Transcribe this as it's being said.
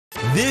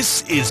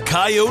This is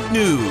Coyote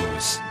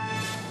News.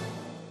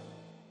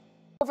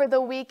 Over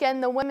the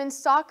weekend, the women's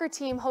soccer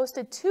team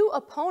hosted two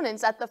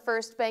opponents at the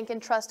First Bank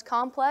and Trust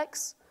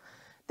Complex.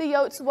 The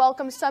Yotes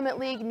welcomed Summit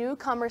League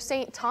newcomer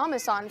St.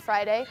 Thomas on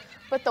Friday,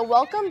 but the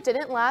welcome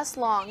didn't last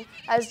long,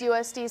 as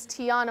USD's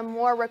Tiana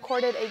Moore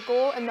recorded a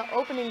goal in the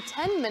opening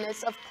 10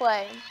 minutes of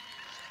play.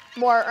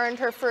 Moore earned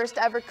her first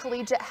ever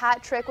collegiate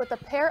hat trick with a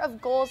pair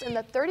of goals in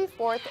the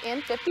 34th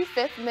and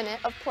 55th minute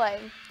of play.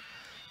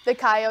 The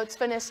Coyotes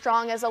finished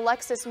strong as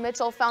Alexis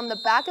Mitchell found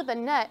the back of the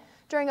net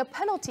during a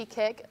penalty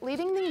kick,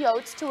 leading the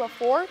Yotes to a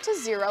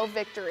 4-0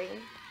 victory.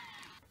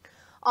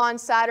 On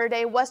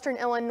Saturday, Western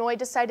Illinois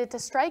decided to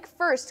strike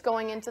first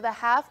going into the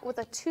half with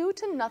a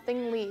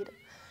 2-0 lead.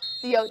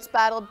 The Yotes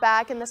battled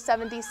back in the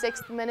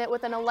 76th minute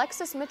with an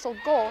Alexis Mitchell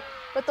goal,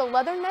 but the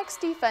Leathernecks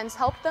defense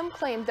helped them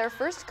claim their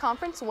first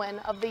conference win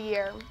of the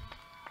year.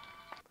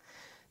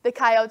 The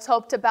Coyotes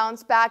hope to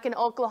bounce back in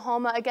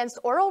Oklahoma against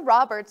Oral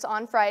Roberts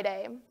on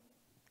Friday.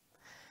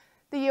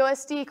 The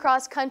USD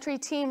cross-country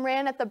team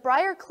ran at the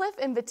Briar Cliff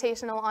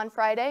Invitational on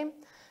Friday.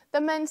 The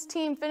men's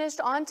team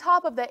finished on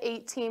top of the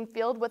 8-team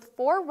field with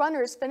 4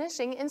 runners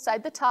finishing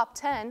inside the top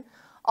 10.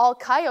 All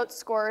Coyote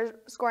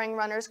scoring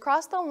runners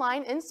crossed the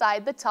line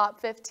inside the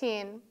top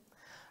 15.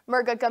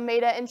 Murga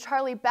Gameda and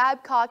Charlie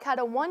Babcock had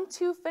a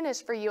 1-2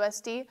 finish for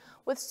USD,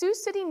 with Sioux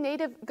City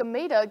native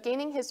Gameda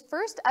gaining his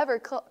first ever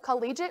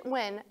collegiate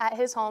win at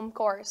his home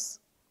course.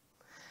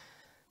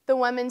 The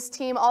women's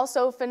team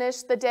also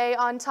finished the day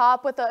on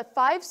top with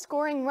 5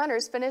 scoring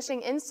runners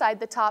finishing inside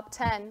the top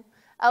 10.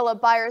 Ella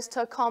Byers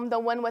took home the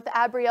win with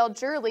Abrielle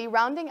Jurley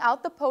rounding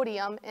out the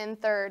podium in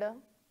third.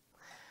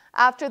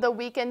 After the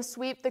weekend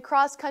sweep, the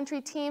cross-country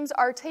teams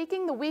are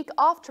taking the week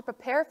off to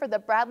prepare for the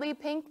Bradley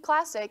Pink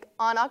Classic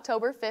on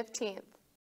October 15th.